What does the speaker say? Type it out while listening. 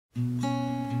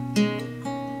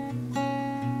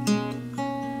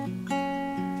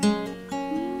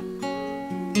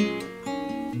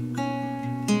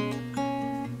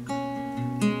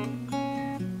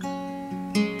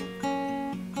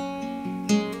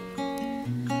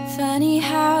Funny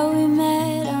how we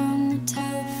met on the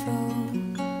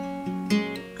telephone.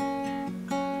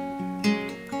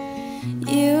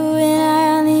 You and I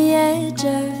on the edge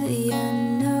of the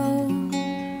unknown.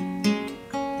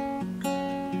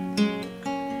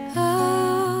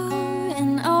 Oh,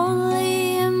 in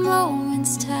only a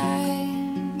moment's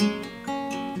time,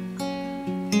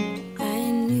 I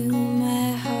knew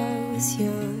my heart was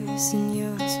yours and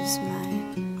yours was mine.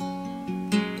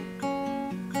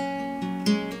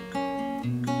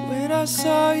 When I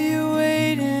saw you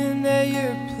waiting at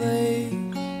your place,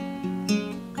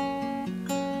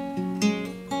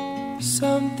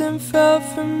 something felt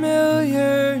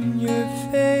familiar in your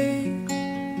face.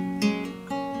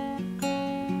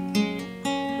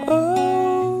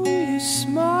 Oh, you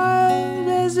smiled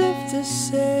as if to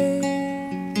say,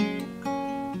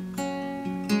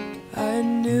 I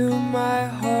knew my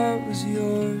heart was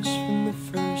yours from the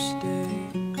first day.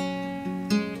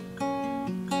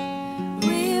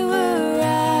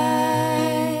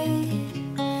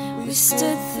 We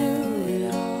stood through it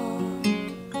all,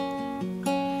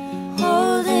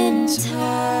 holding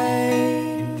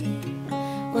tight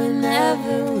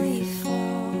whenever we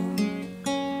fall.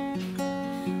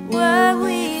 What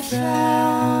we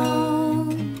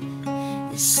found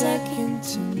is second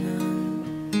to none.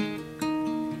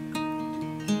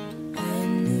 I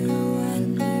knew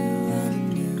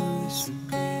this would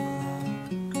be love.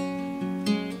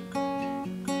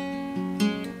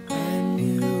 I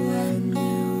knew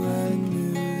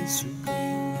this would be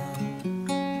love.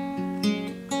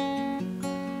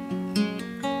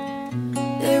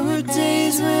 There were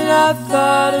days when I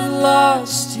thought I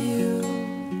lost you.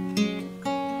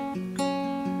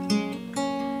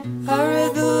 I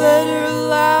read the letter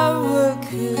aloud, what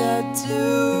could I do?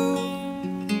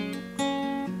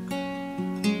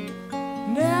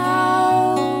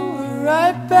 Now we're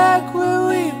right back where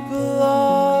we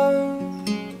belong.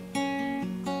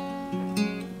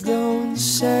 Don't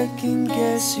second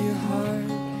guess your heart,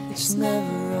 it's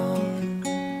never wrong.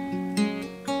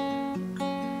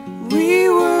 We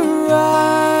were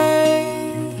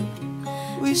right,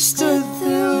 we stood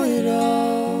through it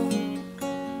all,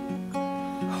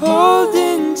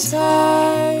 holding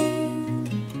tight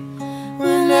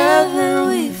whenever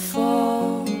we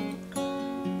fall.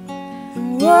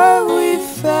 And what we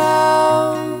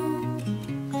found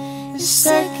is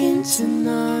second to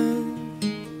none.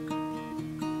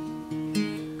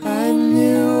 I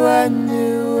knew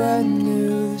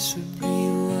this would be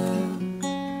love.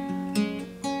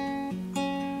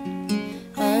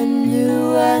 I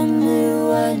knew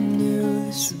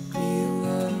this would be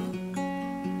love.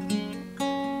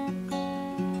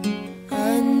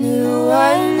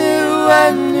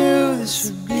 I knew this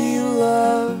would be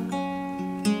love.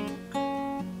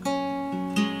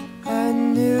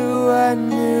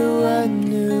 I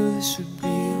knew this would be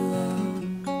love.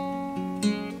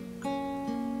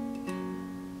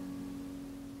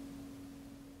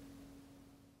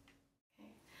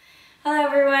 Hello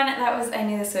everyone, that was I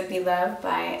Knew This Would Be Love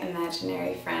by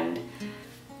Imaginary Friend,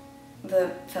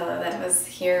 the fellow that was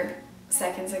here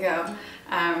seconds ago.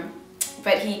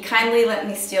 But he kindly let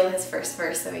me steal his first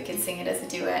verse so we could sing it as a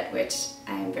duet, which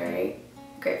I am very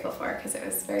grateful for because it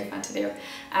was very fun to do.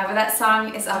 But that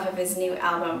song is off of his new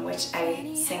album, which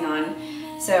I sing on.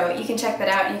 So you can check that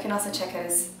out, and you can also check out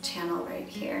his channel right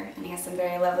here. And he has some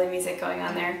very lovely music going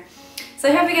on there. So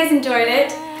I hope you guys enjoyed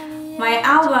it. My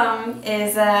album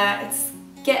is, it's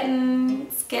getting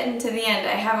to the end.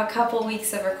 I have a couple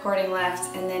weeks of recording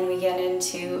left, and then we get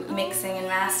into mixing and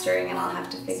mastering, and I'll have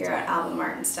to figure out album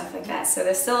art and stuff like that. So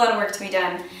there's still a lot of work to be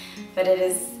done, but it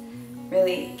is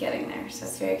really getting there, so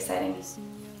it's very exciting.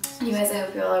 You guys, I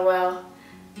hope you all are well.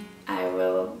 I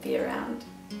will be around,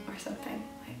 or something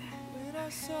like that. When I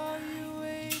saw you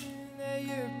waiting at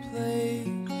your place,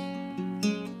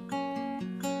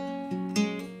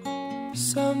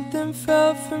 something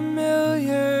felt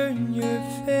familiar in your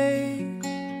face.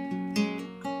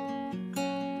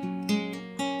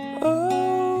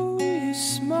 Oh, you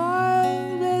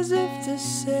smiled as if to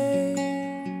say,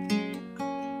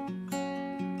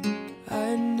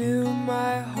 I knew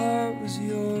my heart was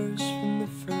yours from the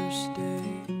first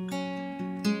day.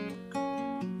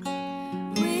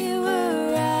 We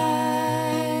were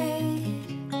right,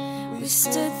 we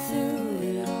stood through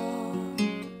it all,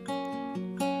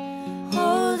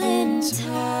 holding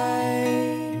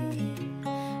tight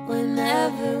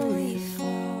whenever we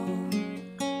fall.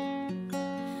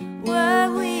 What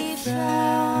we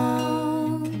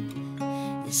found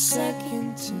is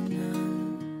second to none.